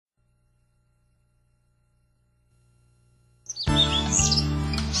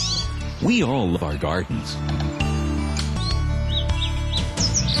We all love our gardens.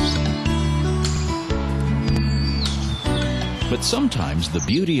 But sometimes the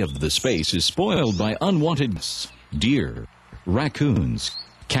beauty of the space is spoiled by unwanted guests. Deer, raccoons,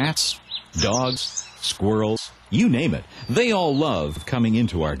 cats, dogs, squirrels, you name it. They all love coming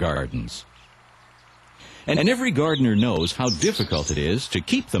into our gardens. And every gardener knows how difficult it is to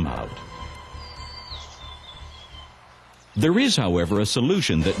keep them out. There is, however, a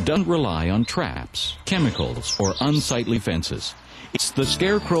solution that doesn't rely on traps, chemicals, or unsightly fences. It's the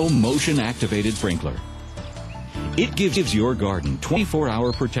Scarecrow motion-activated sprinkler. It gives your garden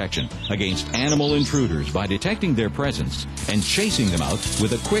 24-hour protection against animal intruders by detecting their presence and chasing them out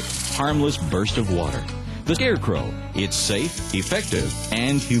with a quick, harmless burst of water. The Scarecrow, it's safe, effective,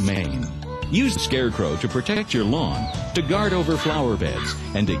 and humane. Use the Scarecrow to protect your lawn, to guard over flower beds,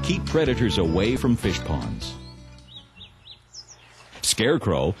 and to keep predators away from fish ponds.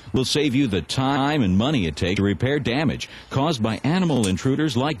 Scarecrow will save you the time and money it takes to repair damage caused by animal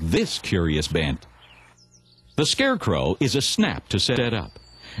intruders like this curious band. The Scarecrow is a snap to set up.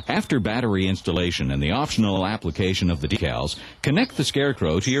 After battery installation and the optional application of the decals, connect the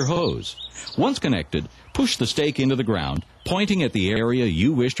Scarecrow to your hose. Once connected, push the stake into the ground, pointing at the area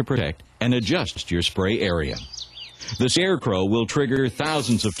you wish to protect, and adjust your spray area. The Scarecrow will trigger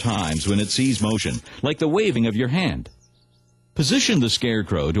thousands of times when it sees motion, like the waving of your hand. Position the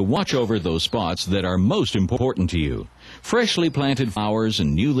Scarecrow to watch over those spots that are most important to you. Freshly planted flowers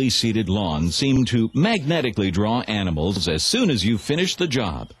and newly seeded lawns seem to magnetically draw animals as soon as you finish the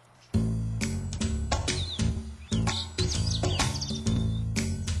job.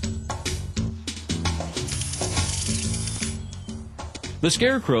 The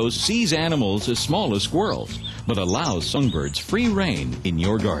Scarecrow sees animals as small as squirrels, but allows songbirds free rein in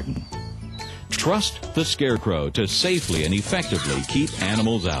your garden. Trust the Scarecrow to safely and effectively keep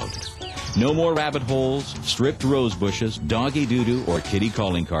animals out. No more rabbit holes, stripped rose bushes, doggy doo-doo, or kitty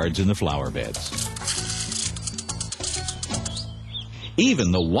calling cards in the flower beds.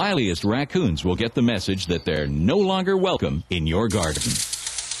 Even the wiliest raccoons will get the message that they're no longer welcome in your garden.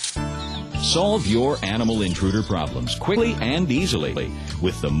 Solve your animal intruder problems quickly and easily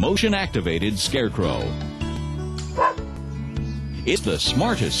with the motion-activated Scarecrow. It's the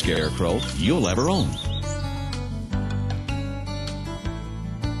smartest Scarecrow you'll ever own.